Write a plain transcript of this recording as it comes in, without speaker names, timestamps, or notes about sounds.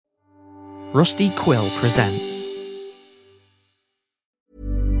Rusty Quill presents.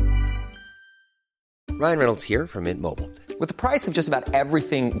 Ryan Reynolds here from Mint Mobile. With the price of just about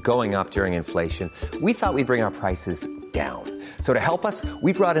everything going up during inflation, we thought we'd bring our prices down. So to help us,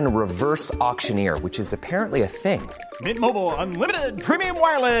 we brought in a reverse auctioneer, which is apparently a thing. Mint Mobile Unlimited Premium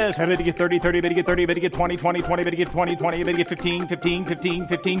Wireless. How to get 30, 30, bit to get 30, bit to get 20, 20, 20, bit to get 20, 20, bit to get 15, 15, 15,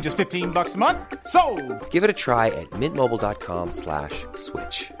 15, just $15 a month? Sold! Give it a try at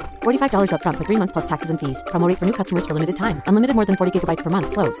mintmobile.com/switch. $45 up front for 3 months plus taxes and fees. Promo rate for new customers for limited time. Unlimited more than 40 gigabytes per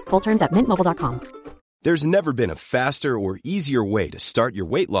month. Slows full terms at mintmobile.com. There's never been a faster or easier way to start your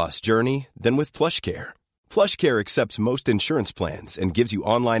weight loss journey than with PlushCare. PlushCare accepts most insurance plans and gives you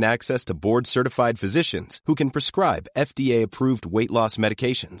online access to board-certified physicians who can prescribe FDA-approved weight loss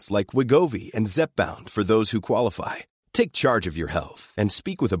medications like Wegovy and Zepbound for those who qualify. Take charge of your health and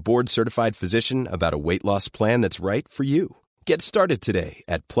speak with a board-certified physician about a weight loss plan that's right for you. Get started today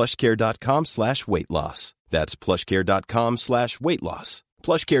at plushcare.com/weight loss. That's plushcare.com/weight loss.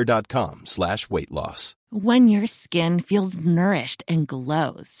 plushcare.com/weight loss. When your skin feels nourished and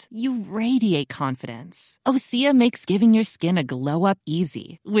glows, you radiate confidence. Osea makes giving your skin a glow-up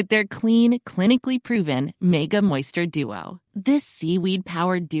easy with their clean, clinically proven Mega Moisture Duo. This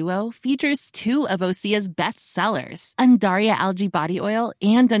seaweed-powered duo features 2 of Osea's best sellers, Undaria Algae Body Oil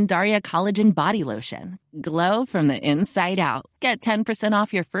and Undaria Collagen Body Lotion. Glow from the inside out. Get 10%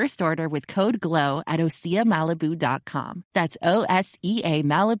 off your first order with code GLOW at OseaMalibu.com. That's OSEA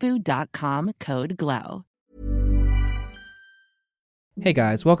Malibu.com, code GLOW. Hey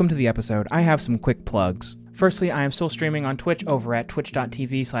guys, welcome to the episode. I have some quick plugs. Firstly, I am still streaming on Twitch over at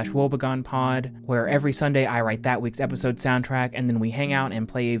twitch.tv/wobegonpod, where every Sunday I write that week's episode soundtrack and then we hang out and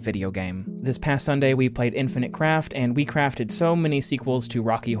play a video game. This past Sunday we played Infinite Craft, and we crafted so many sequels to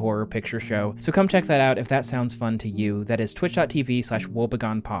Rocky Horror Picture Show, so come check that out if that sounds fun to you. That is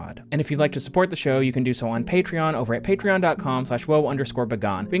twitch.tv/wobegonpod. And if you'd like to support the show, you can do so on Patreon over at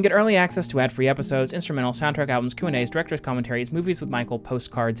patreon.com/wo_begon. You can get early access to ad-free episodes, instrumental soundtrack albums, Q&As, director's commentaries, movies with Michael,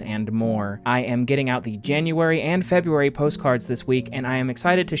 postcards, and more. I am getting out the January and February postcards this week, and I am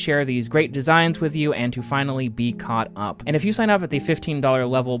excited to share these great designs with you and to finally be caught up. And if you sign up at the $15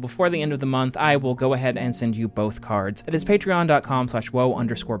 level before the end of the month, I will go ahead and send you both cards. That is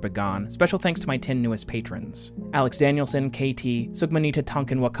patreon.com/wo_begon. Special thanks to my 10 newest patrons: Alex Danielson, KT, Sugmanita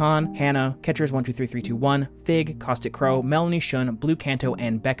Tonkin Wakan, Hannah, Catchers123321, Fig, Caustic Crow, Melanie Shun, Blue Canto,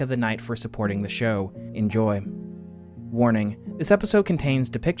 and Becca the Knight for supporting the show. Enjoy. Warning, this episode contains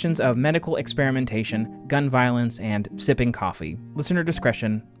depictions of medical experimentation, gun violence, and sipping coffee. Listener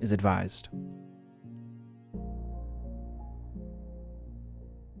discretion is advised.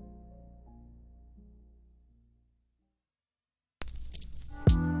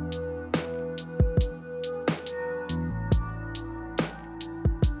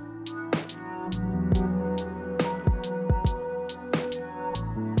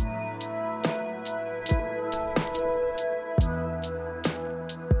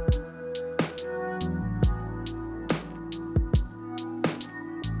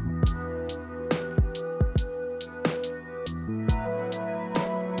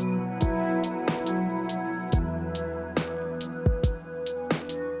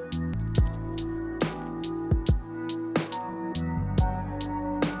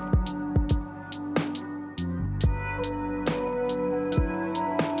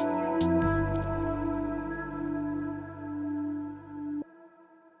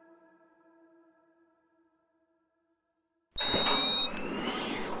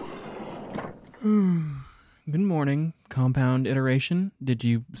 Good morning, compound iteration. Did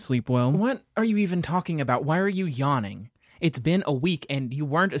you sleep well? What are you even talking about? Why are you yawning? It's been a week and you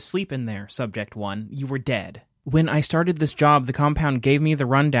weren't asleep in there, Subject 1. You were dead. When I started this job, the compound gave me the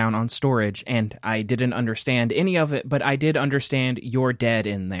rundown on storage, and I didn't understand any of it, but I did understand you're dead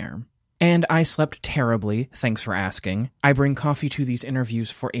in there. And I slept terribly, thanks for asking. I bring coffee to these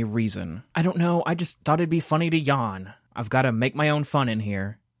interviews for a reason. I don't know, I just thought it'd be funny to yawn. I've got to make my own fun in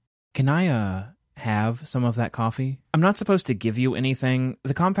here. Can I, have some of that coffee? I'm not supposed to give you anything.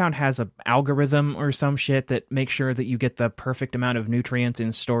 The compound has an algorithm or some shit that makes sure that you get the perfect amount of nutrients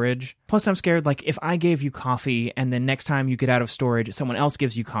in storage. Plus, I'm scared, like, if I gave you coffee and then next time you get out of storage, someone else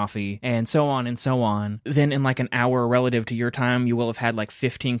gives you coffee, and so on, then in like an hour relative to your time, you will have had like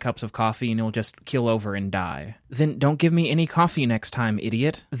 15 cups of coffee and you'll just keel over and die. Then don't give me any coffee next time,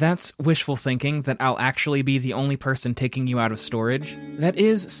 idiot. That's wishful thinking that I'll actually be the only person taking you out of storage. That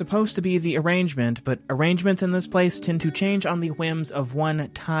is supposed to be the arrangement, but arrangements in this place tend to change on the whims of one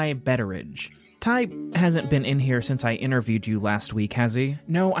Thai Betteridge. Ty hasn't been in here since I interviewed you last week, has he?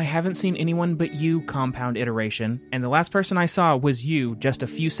 No, I haven't seen anyone but you, Compound Iteration, and the last person I saw was you just a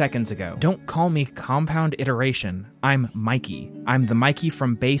few seconds ago. Don't call me Compound Iteration. I'm Mikey. I'm the Mikey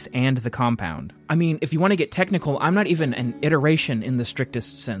from Base and the Compound. I mean, if you want to get technical, I'm not even an iteration in the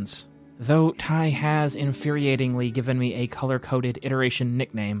strictest sense. Though Ty has infuriatingly given me a color-coded iteration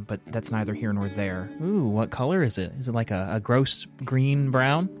nickname, but that's neither here nor there. Ooh, what color is it? Is it like a gross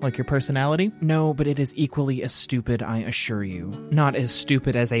green-brown, like your personality? No, but it is equally as stupid, I assure you. Not as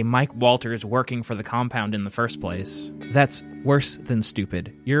stupid as a Mike Walters working for the Compound in the first place. That's worse than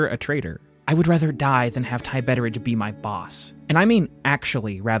stupid. You're a traitor. I would rather die than have Ty Betteridge be my boss. And I mean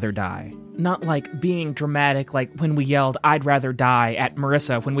actually rather die. Not like being dramatic like when we yelled, "I'd rather die" at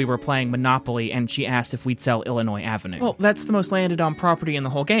Marissa when we were playing Monopoly and she asked if we'd sell Illinois Avenue. Well, that's the most landed on property in the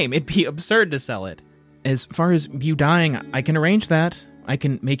whole game. It'd be absurd to sell it. As far as you dying, I can arrange that. I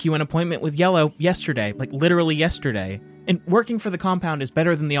can make you an appointment with Yellow yesterday, like literally yesterday. And working for the Compound is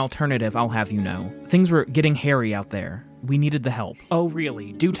better than the alternative, I'll have you know. Things were getting hairy out there. We needed the help. Oh,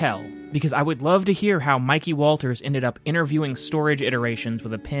 really? Do tell. Because I would love to hear how Mikey Walters ended up interviewing storage iterations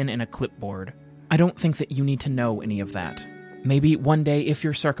with a pen and a clipboard. I don't think that you need to know any of that. Maybe one day if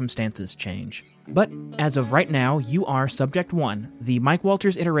your circumstances change. But as of right now, you are Subject 1, the Mike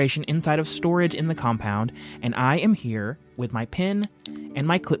Walters iteration inside of storage in the Compound, and I am here with my pen and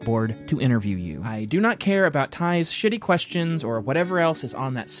my clipboard to interview you. I do not care about Ty's shitty questions or whatever else is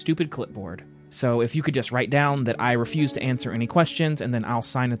on that stupid clipboard. So if you could just write down that I refuse to answer any questions, and then I'll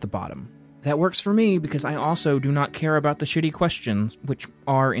sign at the bottom. That works for me, because I also do not care about the shitty questions, which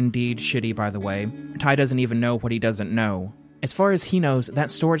are indeed shitty, by the way. Ty doesn't even know what he doesn't know. As far as he knows,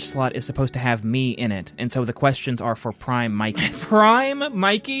 that storage slot is supposed to have me in it, and so the questions are for Prime Mikey. Prime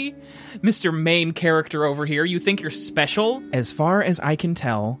Mikey? Mr. Main Character over here, you think you're special? As far as I can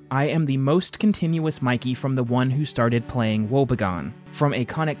tell, I am the most continuous Mikey from the one who started playing Woebegone. From a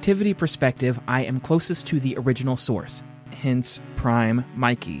connectivity perspective, I am closest to the original source, hence Prime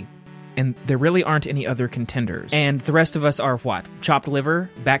Mikey. And there really aren't any other contenders. And the rest of us are what? Chopped liver?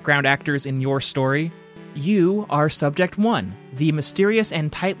 Background actors in your story? You are Subject 1, the mysterious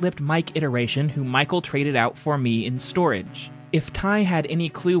and tight-lipped Mike iteration who Michael traded out for me in storage. If Ty had any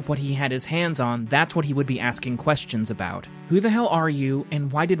clue what he had his hands on, that's what he would be asking questions about. Who the hell are you,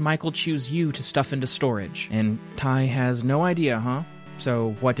 and why did Michael choose you to stuff into storage? And Ty has no idea, huh?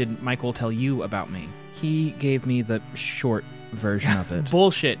 So what did Michael tell you about me? He gave me the short version of it.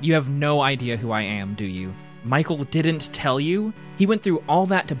 Bullshit, you have no idea who I am, do you? Michael didn't tell you? He went through all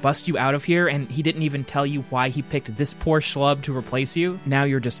that to bust you out of here, and he didn't even tell you why he picked this poor schlub to replace you? Now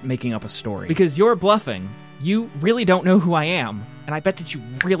you're just making up a story. Because you're bluffing. You really don't know who I am, and I bet that you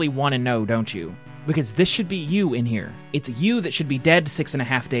really want to know, don't you? Because this should be you in here. It's you that should be dead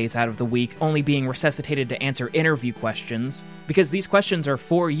 6.5 days out of the week, only being resuscitated to answer interview questions. Because these questions are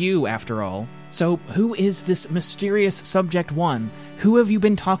for you, after all. So, who is this mysterious Subject 1? Who have you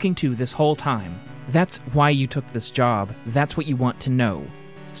been talking to this whole time? That's why you took this job. That's what you want to know.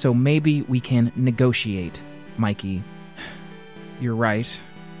 So maybe we can negotiate, Mikey. You're right.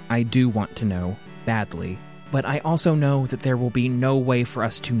 I do want to know, badly. But I also know that there will be no way for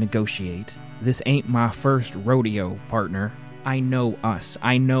us to negotiate. This ain't my first rodeo, partner. I know us.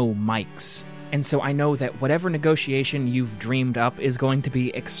 I know Mike's. And so I know that whatever negotiation you've dreamed up is going to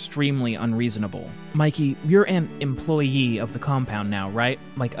be extremely unreasonable. Mikey, you're an employee of the Compound now, right?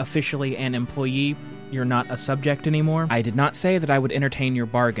 Like, officially an employee? You're not a subject anymore? I did not say that I would entertain your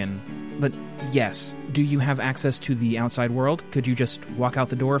bargain. But yes, do you have access to the outside world? Could you just walk out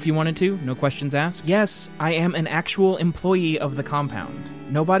the door if you wanted to? No questions asked? Yes, I am an actual employee of the Compound.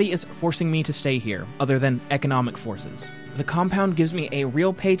 Nobody is forcing me to stay here, other than economic forces. The Compound gives me a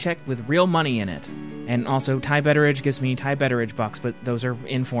real paycheck with real money in it. And also, Ty Betteridge gives me Ty Betteridge bucks, but those are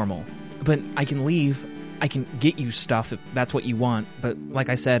informal. But I can leave. I can get you stuff if that's what you want, but like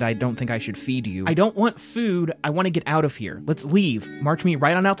I said, I don't think I should feed you. I don't want food. I want to get out of here. Let's leave. March me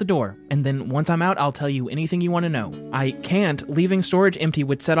right on out the door. And then once I'm out, I'll tell you anything you want to know. I can't. Leaving storage empty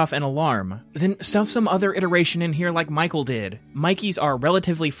would set off an alarm. Then stuff some other iteration in here like Michael did. Mikeys are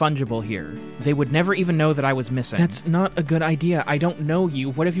relatively fungible here. They would never even know that I was missing. That's not a good idea. I don't know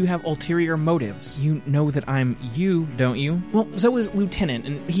you. What if you have ulterior motives? You know that I'm you, don't you? Well, so is Lieutenant,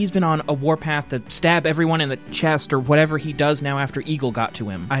 and he's been on a warpath to stab everyone in the chest or whatever he does now after Eagle got to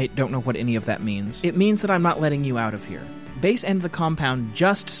him. I don't know what any of that means. It means that I'm not letting you out of here. Base and the Compound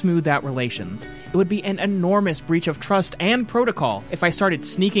just smoothed out relations. It would be an enormous breach of trust and protocol if I started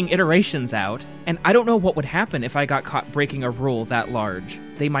sneaking iterations out, and I don't know what would happen if I got caught breaking a rule that large.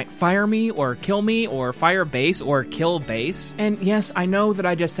 they might fire me or kill me or fire Base or kill Base. And yes, I know that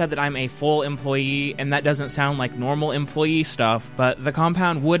I just said that I'm a full employee and that doesn't sound like normal employee stuff, but the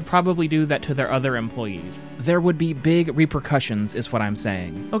compound would probably do that to their other employees. There would be big repercussions is what I'm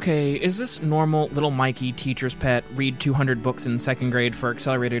saying. Okay, is this normal little Mikey teacher's pet read 200 books in 2nd grade for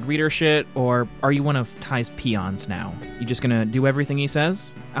accelerated reader shit, or are you one of Ty's peons now? You just gonna do everything he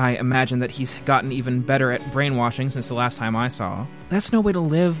says? I imagine that he's gotten even better at brainwashing since the last time I saw. That's no way to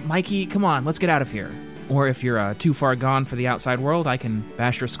live. Mikey, come on, let's get out of here. Or if you're too far gone for the outside world, I can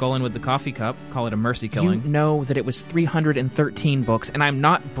bash your skull in with the coffee cup, call it a mercy killing. You know that it was 313 books, and I'm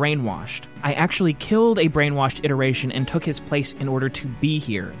not brainwashed. I actually killed a brainwashed iteration and took his place in order to be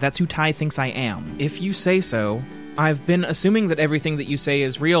here. That's who Ty thinks I am. If you say so. I've been assuming that everything that you say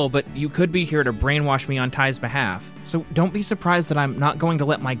is real, but you could be here to brainwash me on Ty's behalf. So don't be surprised that I'm not going to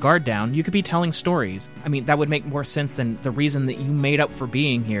let my guard down. You could be telling stories. I mean, that would make more sense than the reason that you made up for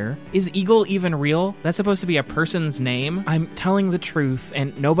being here. Is Eagle even real? That's supposed to be a person's name? I'm telling the truth,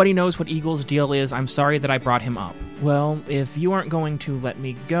 and nobody knows what Eagle's deal is. I'm sorry that I brought him up. Well, if you aren't going to let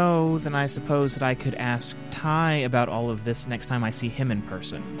me go, then I suppose that I could ask Ty about all of this next time I see him in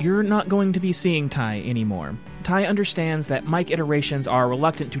person. You're not going to be seeing Ty anymore. Ty understands that Mike iterations are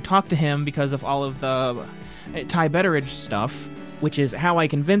reluctant to talk to him because of all of the Ty Betteridge stuff, which is how I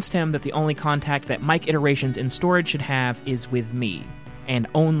convinced him that the only contact that Mike iterations in storage should have is with me, and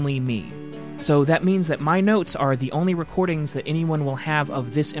only me. So that means that my notes are the only recordings that anyone will have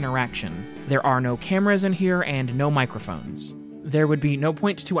of this interaction. There are no cameras in here and no microphones. There would be no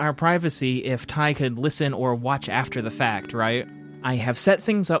point to our privacy if Ty could listen or watch after the fact, right? I have set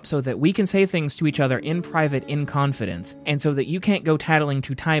things up so that we can say things to each other in private, in confidence, and so that you can't go tattling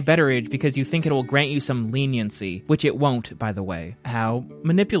to Ty Betteridge because you think it will grant you some leniency, which it won't, by the way. How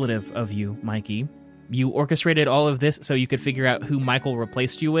manipulative of you, Mikey. You orchestrated all of this so you could figure out who Michael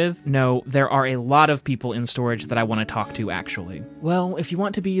replaced you with? No, there are a lot of people in storage that I want to talk to, actually. Well, if you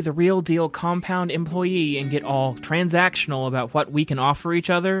want to be the real deal compound employee and get all transactional about what we can offer each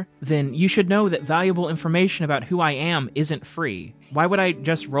other, then you should know that valuable information about who I am isn't free. Why would I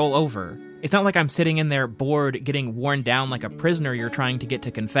just roll over? It's not like I'm sitting in there bored, getting worn down like a prisoner you're trying to get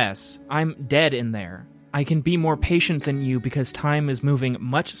to confess. I'm dead in there. I can be more patient than you because time is moving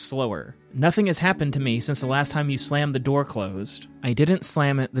much slower. Nothing has happened to me since the last time you slammed the door closed. I didn't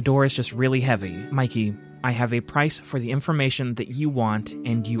slam it, the door is just really heavy. Mikey, I have a price for the information that you want,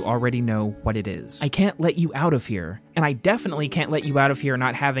 and you already know what it is. I can't let you out of here, and I definitely can't let you out of here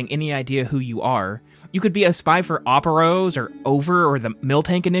not having any idea who you are. You could be a spy for Operos or Over or the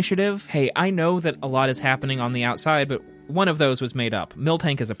Miltank Initiative. Hey, I know that a lot is happening on the outside, but one of those was made up.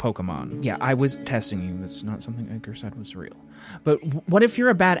 Miltank is a Pokemon. Yeah, I was testing you. That's not something Edgar said was real. But what if you're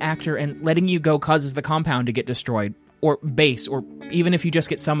a bad actor and letting you go causes the compound to get destroyed? Or Base, or even if you just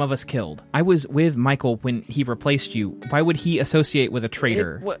get some of us killed. I was with Michael when he replaced you. Why would he associate with a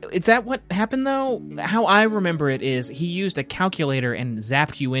traitor? Is that what happened, though? How I remember it is he used a calculator and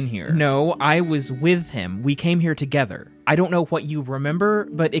zapped you in here. No, I was with him. We came here together. I don't know what you remember,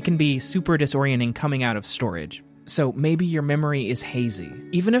 but it can be super disorienting coming out of storage. So maybe your memory is hazy.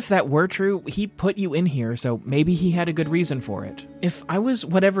 Even if that were true, he put you in here, so maybe he had a good reason for it. If I was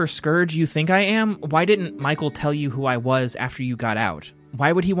whatever scourge you think I am, why didn't Michael tell you who I was after you got out?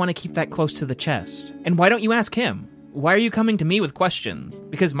 Why would he want to keep that close to the chest? And why don't you ask him? Why are you coming to me with questions?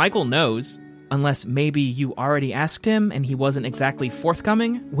 Because Michael knows. Unless maybe you already asked him and he wasn't exactly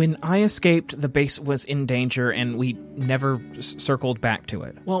forthcoming? When I escaped, the base was in danger and we never circled back to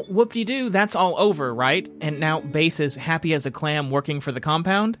it. Well, whoop-de-doo, that's all over, right? And now base is happy as a clam working for the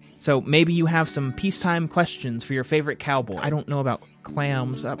compound? So maybe you have some peacetime questions for your favorite cowboy. I don't know about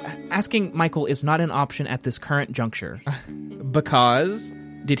clams. Asking Michael is not an option at this current juncture. Because?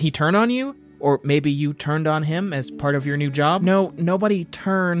 Did he turn on you? Or maybe you turned on him as part of your new job? No, nobody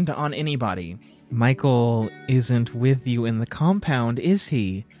turned on anybody. Michael isn't with you in the compound, is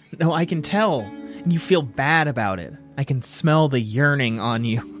he? No, I can tell. And you feel bad about it. I can smell the yearning on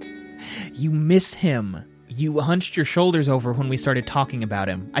you. You miss him. You hunched your shoulders over when we started talking about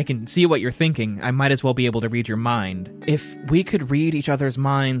him. I can see what you're thinking. I might as well be able to read your mind. If we could read each other's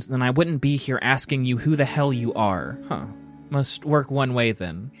minds, then I wouldn't be here asking you who the hell you are. Huh. Must work one way,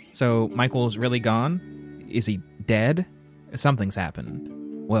 then. So, Michael's really gone? Is he dead? Something's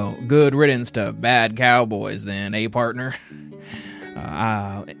happened. Well, good riddance to bad cowboys, then, eh, partner?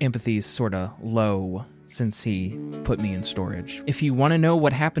 Empathy's sorta low. since he put me in storage. If you want to know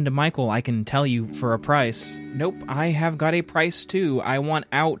what happened to Michael, I can tell you for a price. Nope, I have got a price too. I want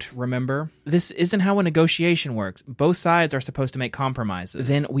out, remember? This isn't how a negotiation works. Both sides are supposed to make compromises.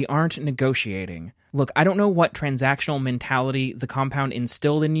 Then we aren't negotiating. Look, I don't know what transactional mentality the compound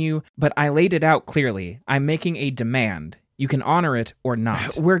instilled in you, but I laid it out clearly. I'm making a demand. You can honor it or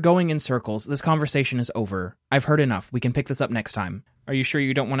not. We're going in circles. This conversation is over. I've heard enough. We can pick this up next time. Are you sure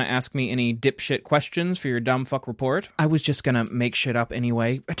you don't want to ask me any dipshit questions for your dumb fuck report? I was just gonna make shit up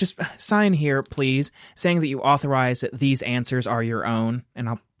anyway. Just sign here, please, saying that you authorize that these answers are your own, and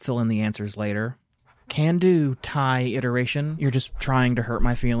I'll fill in the answers later. Can do, Thai iteration. You're just trying to hurt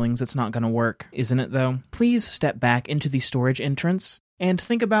my feelings. It's not gonna work, isn't it, though? Please step back into the storage entrance and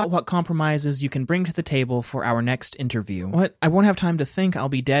think about what compromises you can bring to the table for our next interview. What? I won't have time to think. I'll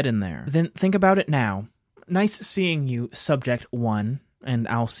be dead in there. Then think about it now. Nice seeing you, Subject 1, and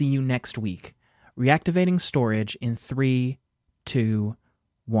I'll see you next week. Reactivating storage in 3, 2,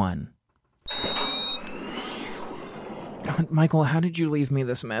 1. God, Michael, how did you leave me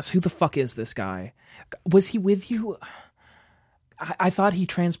this mess? Who the fuck is this guy? Was he with you? I thought he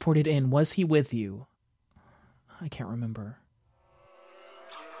transported in. Was he with you? I can't remember.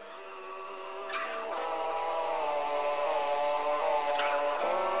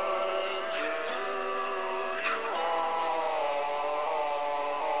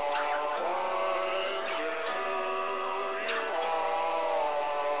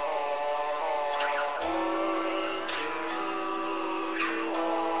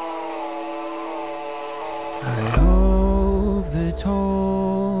 I hope the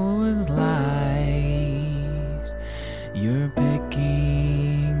toll was light. You're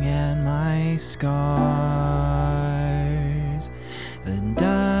picking at my scars. The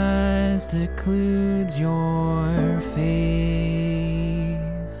dust occludes your face.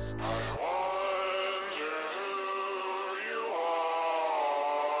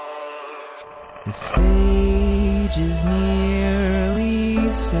 The stage is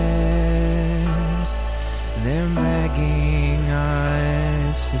nearly set. They're begging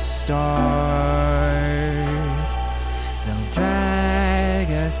us to start. They'll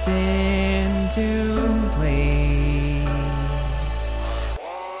drag us into place.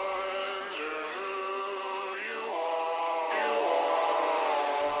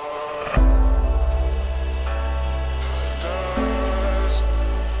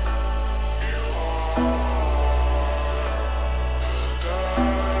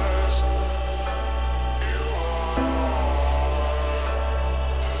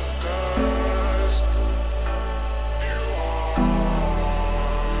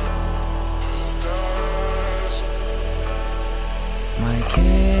 My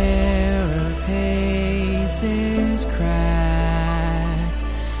carapace is cracked.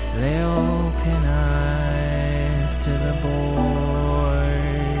 They'll pin us to the board.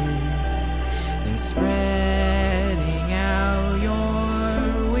 They're spreading out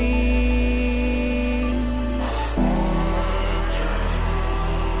your wings.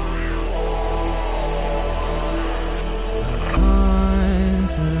 A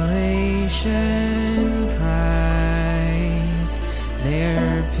consolation prize.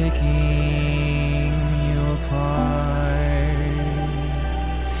 They're picking you apart.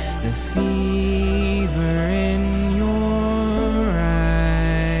 The fever in your eyes.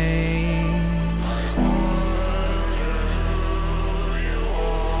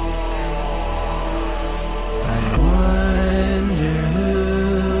 I wonder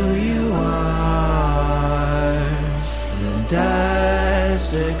who you are. The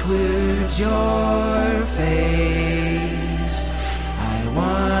dust occludes your face. I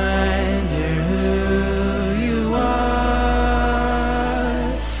wonder who you are.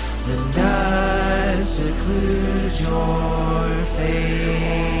 The dust occludes your face.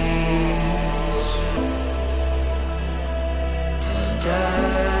 The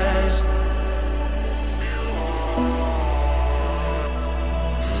dust.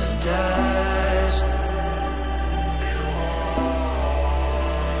 The dust.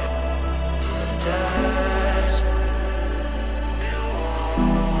 The dust.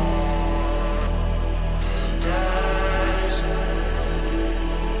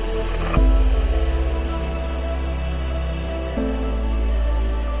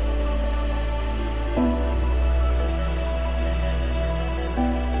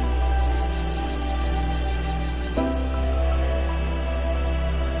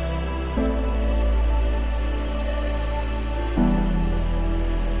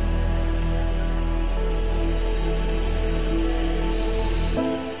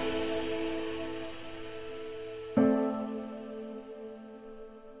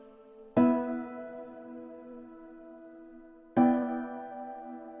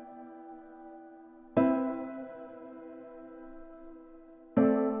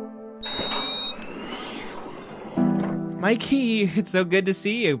 Mikey, it's so good to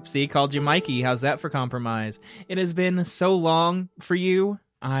see you. See, called you Mikey. How's that for compromise? It has been so long for you.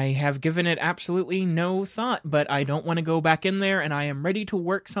 I have given it absolutely no thought, but I don't want to go back in there, and I am ready to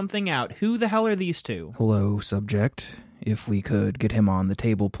work something out. Who the hell are these two? Hello, subject. If we could get him on the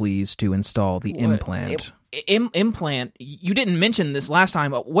table, please, to install the implant. Implant? You didn't mention this last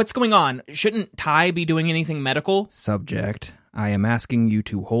time. What's going on? Shouldn't Ty be doing anything medical? Subject, I am asking you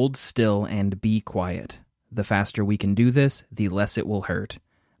to hold still and be quiet. The faster we can do this, the less it will hurt.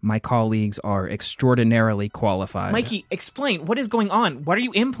 My colleagues are extraordinarily qualified. Mikey, explain. What is going on? What are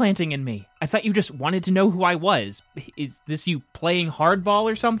you implanting in me? I thought you just wanted to know who I was. Is this you playing hardball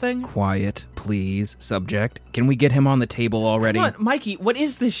or something? Quiet, please, subject. Can we get him on the table already? Come on, Mikey, what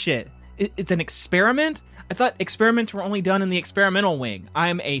is this shit? It's an experiment? I thought experiments were only done in the experimental wing.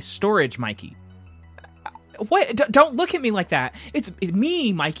 I'm a storage Mikey. What? Don't look at me like that. It's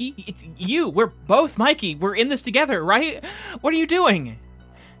me, Mikey. It's you. We're both Mikey. We're in this together, right? What are you doing?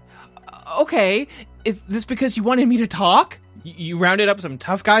 Okay, is this because you wanted me to talk? You rounded up some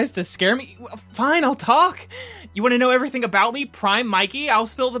tough guys to scare me? Well, fine, I'll talk. You want to know everything about me? Prime Mikey? I'll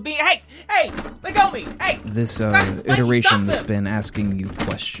spill the beans. Hey, let go of me. Hey! This Mikey, iteration that's him. been asking you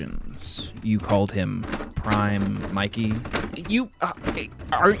questions. You called him Prime Mikey?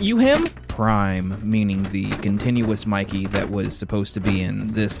 Aren't you him? Prime, meaning the continuous Mikey that was supposed to be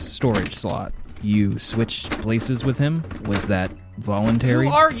in this storage slot. You switched places with him? Was that voluntary?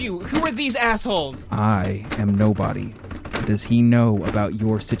 Who are you? Who are these assholes? I am nobody. Does he know about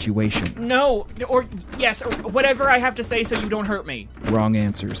your situation? No, or yes, or whatever I have to say so you don't hurt me. Wrong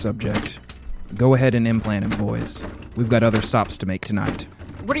answer, subject. Go ahead and implant him, boys. We've got other stops to make tonight.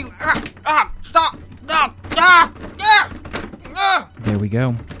 What are you... Stop! There we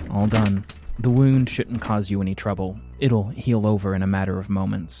go. All done. The wound shouldn't cause you any trouble. It'll heal over in a matter of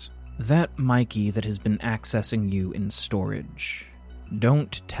moments. That Mikey that has been accessing you in storage.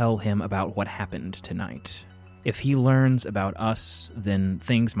 Don't tell him about what happened tonight. If he learns about us, then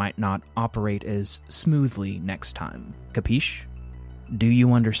things might not operate as smoothly next time. Capiche? Do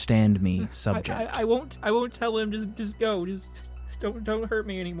you understand me, subject? I won't tell him. Just go. Just don't hurt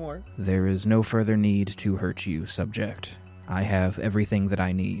me anymore. There is no further need to hurt you, subject. I have everything that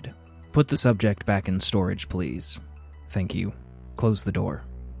I need. Put the subject back in storage, please. Thank you. Close the door.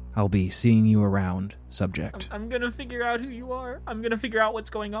 I'll be seeing you around, subject. I'm gonna figure out who you are. I'm gonna figure out what's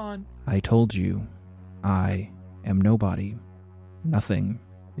going on. I told you, I am nobody. Nothing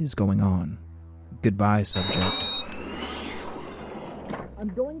is going on. Goodbye, subject. I'm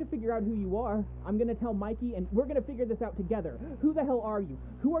going to figure out who you are. I'm gonna tell Mikey, and we're gonna figure this out together. Who the hell are you?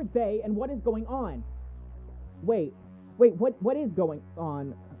 Who are they, and what is going on? Wait, what is going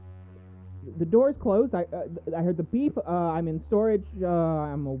on? The door's closed. I heard the beep. I'm in storage.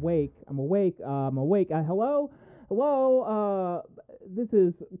 I'm awake. Hello? This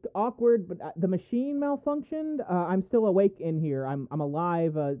is awkward, but the machine malfunctioned. I'm still awake in here. I'm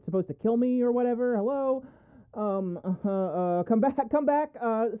alive. It's supposed to kill me or whatever. Hello? Come back.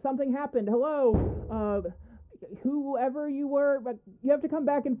 Something happened. Hello? Whoever you were, but you have to come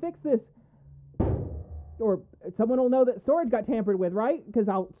back and fix this. Or someone will know that storage got tampered with, right? Because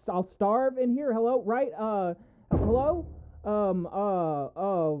I'll starve in here. Hello, right? Hello?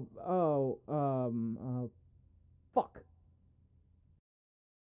 Fuck.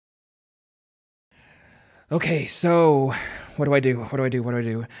 Okay, so what do I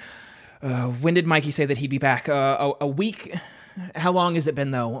do? When did Mikey say that he'd be back? A week? How long has it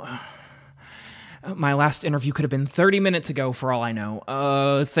been, though? My last interview could have been 30 minutes ago, for all I know.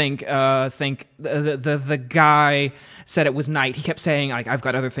 Think the guy said it was night. He kept saying, like, I've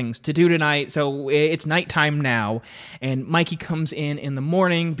got other things to do tonight, so it's nighttime now. And Mikey comes in the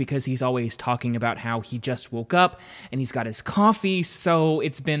morning because he's always talking about how he just woke up and he's got his coffee, so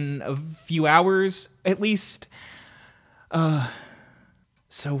it's been a few hours, at least.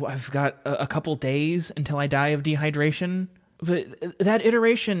 So I've got a couple days until I die of dehydration. But that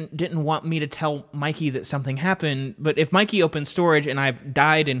iteration didn't want me to tell Mikey that something happened, but if Mikey opens storage and I've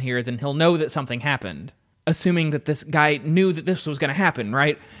died in here, then he'll know that something happened. Assuming that this guy knew that this was going to happen,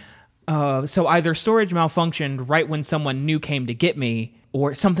 right? So either storage malfunctioned right when someone new came to get me,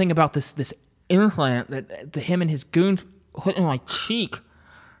 or something about this implant that him and his goons put in my cheek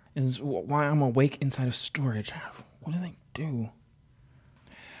is why I'm awake inside of storage. What do they do?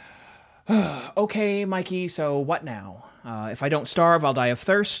 Okay, Mikey, so what now? If I don't starve, I'll die of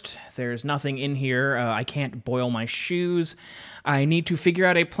thirst. There's nothing in here. I can't boil my shoes. I need to figure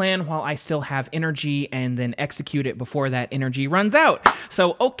out a plan while I still have energy and then execute it before that energy runs out.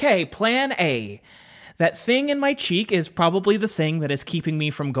 So, okay, plan A. That thing in my cheek is probably the thing that is keeping me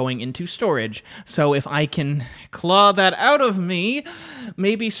from going into storage. So if I can claw that out of me,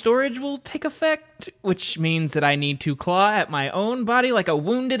 maybe storage will take effect, which means that I need to claw at my own body like a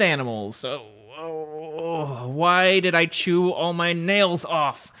wounded animal. So, why did I chew all my nails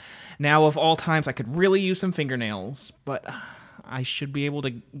off? Now, of all times, I could really use some fingernails, but I should be able to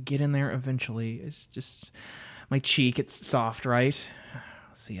get in there eventually. It's just my cheek, it's soft, right?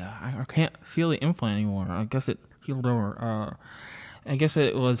 See, I can't feel the implant anymore. I guess it healed over. I guess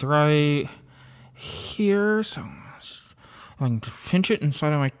it was right here, so I can pinch it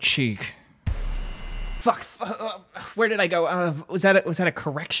inside of my cheek. Fuck! Where did I go? Was that a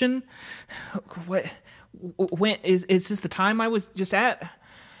correction? What? When is this the time I was just at?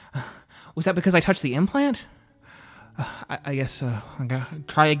 Was that because I touched the implant? I guess I gotta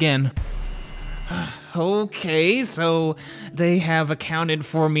try again. Okay, so they have accounted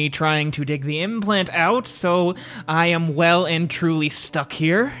for me trying to dig the implant out, so I am well and truly stuck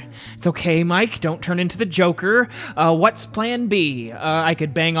here. It's okay, Mike, don't turn into the Joker. What's plan B? I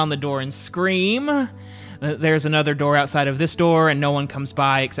could bang on the door and scream. There's another door outside of this door, and no one comes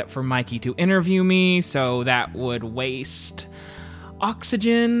by except for Mikey to interview me, so that would waste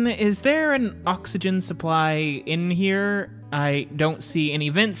oxygen. Is there an oxygen supply in here? I don't see any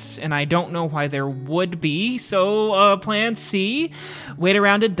vents, and I don't know why there would be, so plan C, wait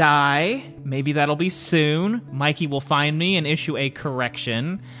around to die. Maybe that'll be soon. Mikey will find me and issue a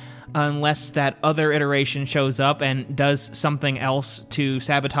correction, unless that other iteration shows up and does something else to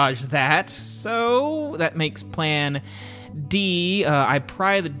sabotage that. So that makes plan D. I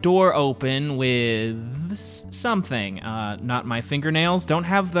pry the door open with something. Not my fingernails. Don't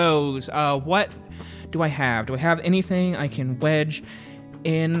have those. What do I have? Do I have anything I can wedge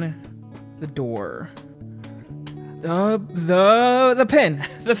in the door? The pin.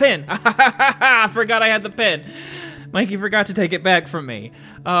 The pin. I forgot I had the pin. Mikey forgot to take it back from me.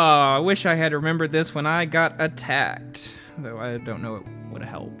 I wish I had remembered this when I got attacked. Though I don't know it would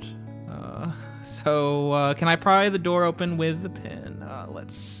have helped. So can I pry the door open with the pin?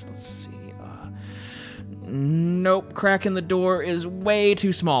 Let's see. Nope, cracking the door is way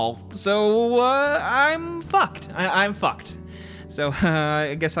too small. So I'm fucked. I'm fucked. So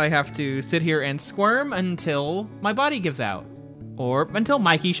I guess I have to sit here and squirm until my body gives out. Or until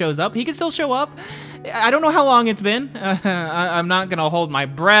Mikey shows up. He can still show up. I don't know how long it's been. I'm not going to hold my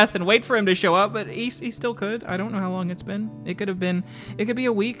breath and wait for him to show up, but he still could. I don't know how long it's been. It could be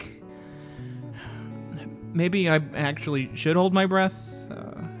a week. Maybe I actually should hold my breath.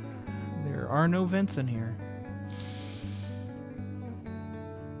 There are no vents in here.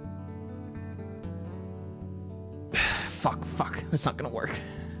 Fuck. That's not gonna work.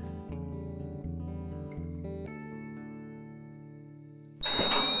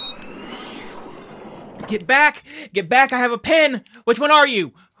 Get back! I have a pen! Which one are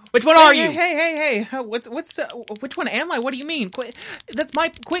you? Which one are you? Hey! Which one am I? What do you mean? Quit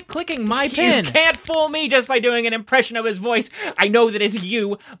clicking my pen. You can't fool me just by doing an impression of his voice. I know that it's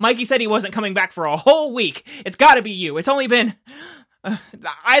you. Mikey said he wasn't coming back for a whole week. It's gotta be you. It's only been...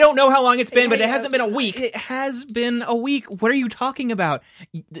 I don't know how long it's been, but it hasn't been a week. It has been a week. What are you talking about?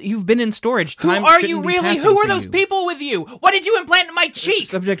 You've been in storage. Who are you really? Who are those people with you? What did you implant in my cheek?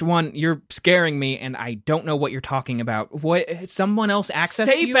 Subject 1, you're scaring me, and I don't know what you're talking about. What? Someone else accessed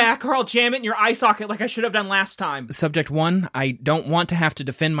you? Stay back, or I'll jam it in your eye socket like I should have done last time. Subject 1, I don't want to have to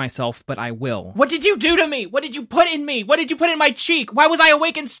defend myself, but I will. What did you do to me? What did you put in me? What did you put in my cheek? Why was I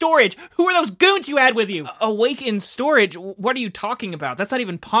awake in storage? Who are those goons you had with you? Awake in storage? What are you talking about? That's not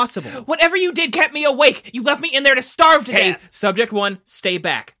even possible. Whatever you did kept me awake. You left me in there to starve to death. Subject 1, stay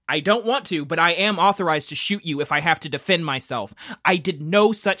back. I don't want to, but I am authorized to shoot you if I have to defend myself. I did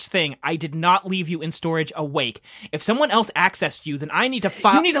no such thing. I did not leave you in storage awake. If someone else accessed you, then I need to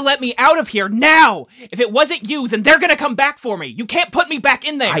file... You need to let me out of here now! If it wasn't you, then they're gonna come back for me. You can't put me back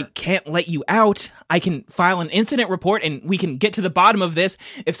in there. I can't let you out. I can file an incident report and we can get to the bottom of this.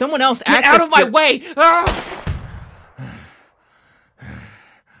 If someone else accessed... Get out of my way!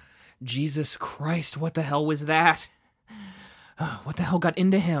 Jesus Christ, what the hell was that? What the hell got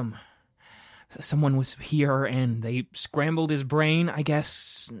into him? Someone was here and they scrambled his brain, I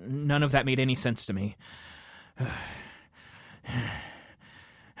guess. None of that made any sense to me.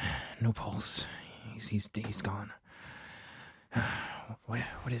 No pulse. He's gone.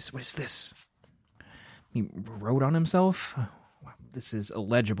 What is this? He wrote on himself? This is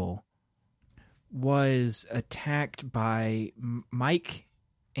illegible. Was attacked by Mike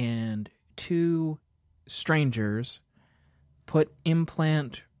and 2 strangers. Put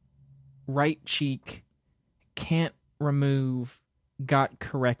implant right cheek, can't remove, got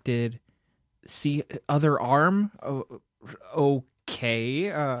corrected, See, other arm?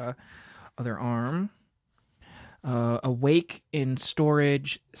 Okay, other arm. Awake in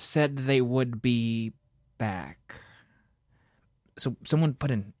storage, said they would be back. So someone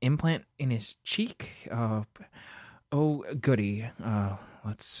put an implant in his cheek? Oh, goody.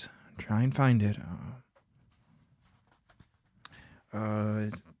 Let's try and find it.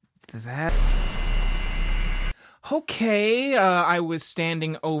 Is that... Okay, I was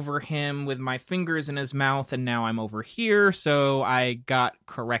standing over him with my fingers in his mouth, and now I'm over here, so I got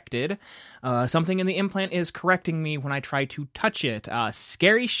corrected. Something in the implant is correcting me when I try to touch it.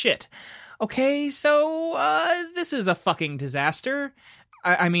 Scary shit. Okay, so, this is a fucking disaster.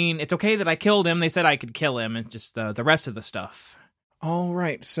 I mean, it's okay that I killed him. They said I could kill him, and just the rest of the stuff. All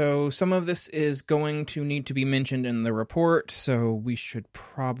right, so some of this is going to need to be mentioned in the report, so we should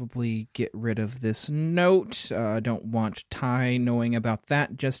probably get rid of this note. Don't want Ty knowing about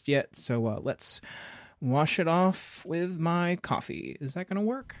that just yet, so let's wash it off with my coffee. Is that going to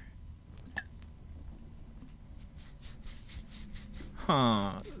work?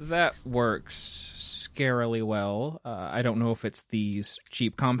 That works scarily well. I don't know if it's these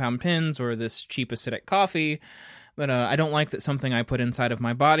cheap compound pens or this cheap acidic coffee, but I don't like that something I put inside of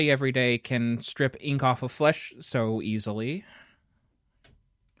my body every day can strip ink off of flesh so easily.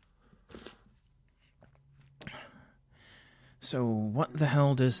 So what the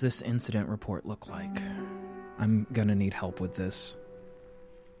hell does this incident report look like? I'm gonna need help with this.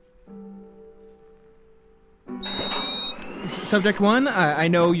 Subject 1, I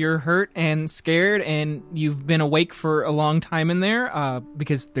know you're hurt and scared, and you've been awake for a long time in there,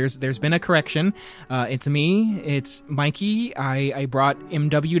 because there's been a correction. It's me, it's Mikey, I brought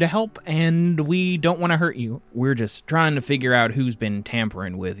MW to help, and we don't want to hurt you. We're just trying to figure out who's been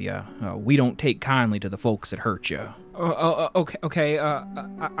tampering with you. We don't take kindly to the folks that hurt you. Okay,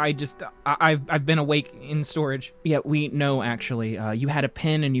 I've been awake in storage. Yeah, we know, actually. You had a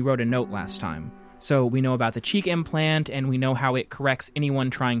pen and you wrote a note last time. So we know about the cheek implant, and we know how it corrects anyone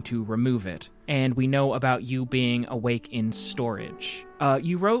trying to remove it. And we know about you being awake in storage.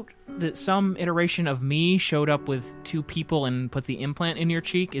 You wrote that some iteration of me showed up with 2 people and put the implant in your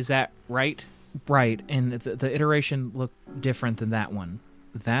cheek, is that right? Right, and the iteration looked different than that one.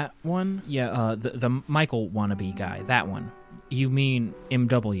 That one? Yeah, the Michael wannabe guy, that one. You mean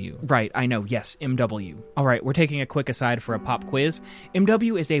MW. Right, I know, yes, MW. Alright, we're taking a quick aside for a pop quiz.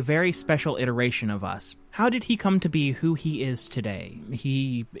 MW is a very special iteration of us. How did he come to be who he is today?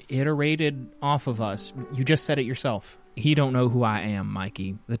 He iterated off of us. You just said it yourself. He don't know who I am,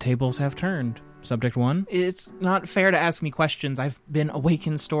 Mikey. The tables have turned. Subject 1? It's not fair to ask me questions. I've been awake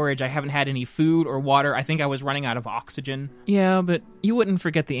in storage. I haven't had any food or water. I think I was running out of oxygen. Yeah, but you wouldn't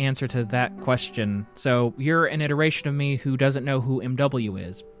forget the answer to that question. So you're an iteration of me who doesn't know who MW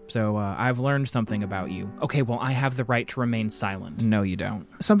is. So I've learned something about you. Okay, well, I have the right to remain silent. No, you don't.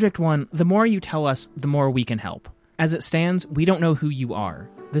 Subject 1, the more you tell us, the more we can help. As it stands, we don't know who you are.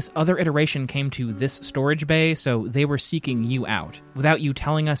 This other iteration came to this storage bay, so they were seeking you out. Without you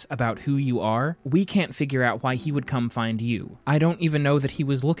telling us about who you are, we can't figure out why he would come find you. I don't even know that he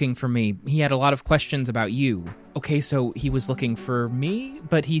was looking for me. He had a lot of questions about you. Okay, so he was looking for me,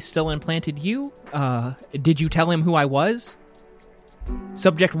 but he still implanted you? Did you tell him who I was?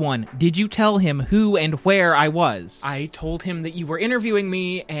 Subject 1, did you tell him who and where I was? I told him that you were interviewing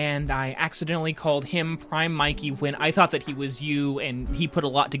me, and I accidentally called him Prime Mikey when I thought that he was you, and he put a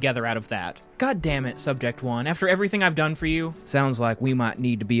lot together out of that. God damn it, Subject 1, after everything I've done for you. Sounds like we might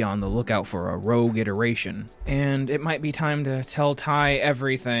need to be on the lookout for a rogue iteration. And it might be time to tell Ty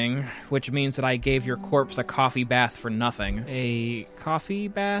everything, which means that I gave your corpse a coffee bath for nothing. A coffee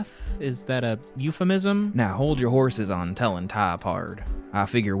bath? Is that a euphemism? Now hold your horses on telling Ty apart. I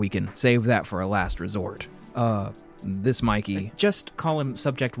figure we can save that for a last resort. This Mikey. Just call him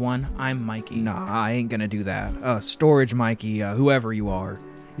Subject 1. I'm Mikey. Nah, I ain't gonna do that. Storage Mikey, whoever you are.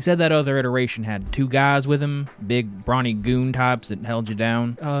 He said that other iteration had 2 guys with him, big, brawny goon types that held you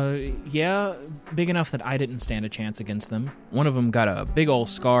down. Yeah, big enough that I didn't stand a chance against them. One of them got a big old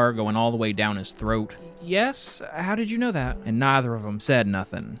scar going all the way down his throat. Yes? How did you know that? And neither of them said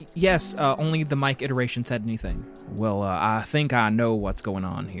nothing. Yes, only the Mike iteration said anything. Well, I think I know what's going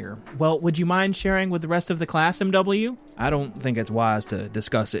on here. Well, would you mind sharing with the rest of the class, MW? I don't think it's wise to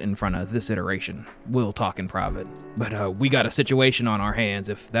discuss it in front of this iteration. We'll talk in private. But we got a situation on our hands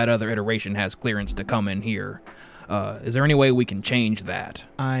if that other iteration has clearance to come in here. Is there any way we can change that?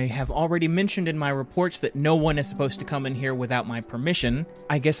 I have already mentioned in my reports that no one is supposed to come in here without my permission.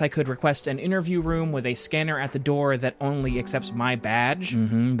 I guess I could request an interview room with a scanner at the door that only accepts my badge.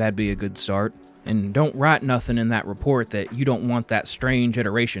 That'd be a good start. And don't write nothing in that report that you don't want that strange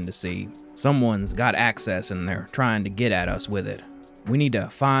iteration to see. Someone's got access and they're trying to get at us with it. We need to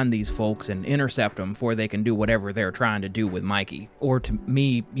find these folks and intercept them before they can do whatever they're trying to do with Mikey. Or to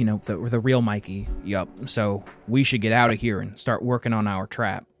me, the real Mikey. Yup. So we should get out of here and start working on our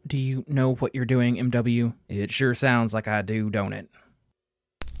trap. Do you know what you're doing, MW? It sure sounds like I do, don't it?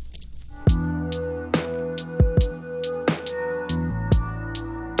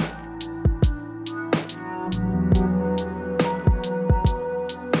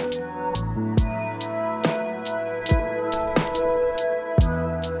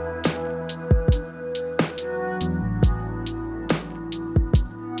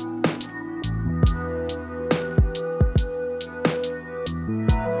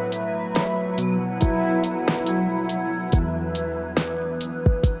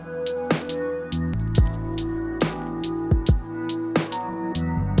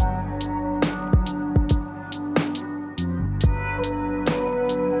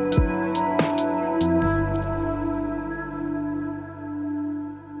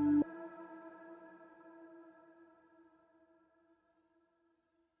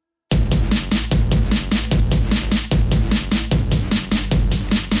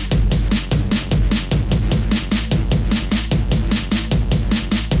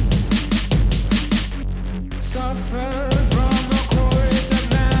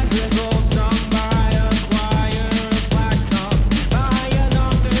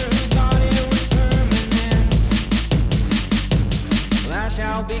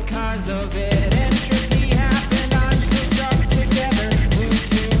 Because of it, entropy happened. I'm still stuck together. Glued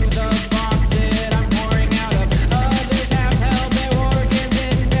to the faucet. I'm pouring out of. Others have held their organs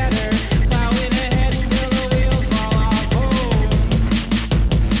in better. Plowing ahead until the wheels fall off. Oh,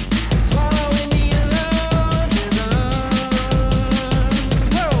 swallowing the illusions.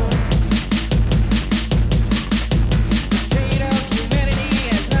 Oh, the state of humanity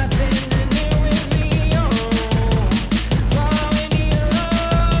has nothing to do with me. Oh, swallowing the illusions.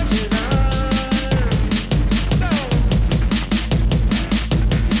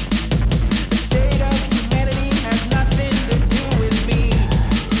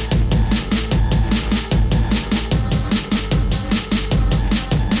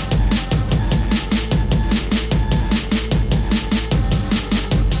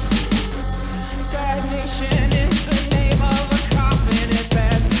 Stagnation is the name of a coffin at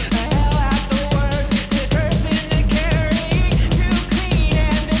best. A hell at the worst, to curse and to carry, to clean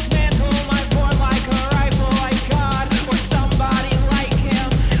and dismantle my form like a rifle, like God or somebody like him.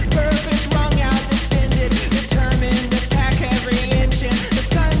 Purpose wrung out, distended, determined to pack every inch in. The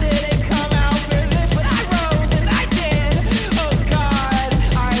sun didn't come out for this, but I rose and I did. Oh God,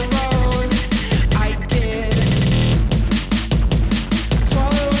 I rose, I did.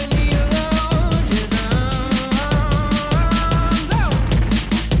 Swallowing the illusions.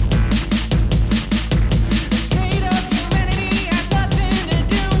 The state of humanity has nothing to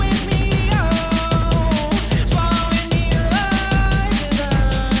do with me. Oh, swallowing the illusions.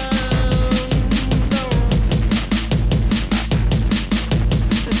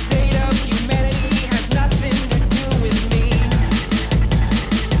 The state of humanity has nothing to do with me.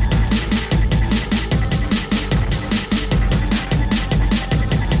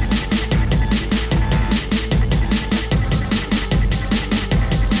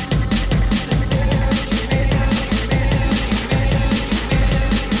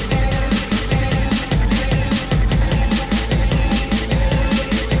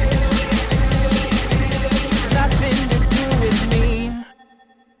 Nothing to do with me.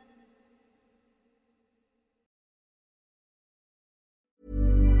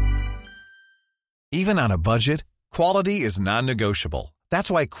 Even on a budget, quality is non-negotiable.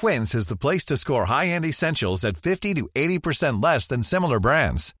 That's why Quince is the place to score high-end essentials at 50 to 80% less than similar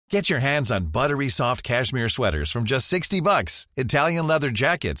brands. Get your hands on buttery soft cashmere sweaters from just $60, Italian leather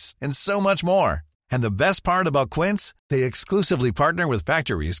jackets, and so much more. And the best part about Quince, they exclusively partner with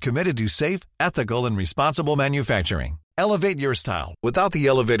factories committed to safe, ethical, and responsible manufacturing. Elevate your style without the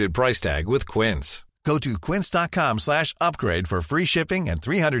elevated price tag with Quince. Go to quince.com/upgrade for free shipping and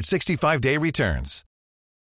 365-day returns.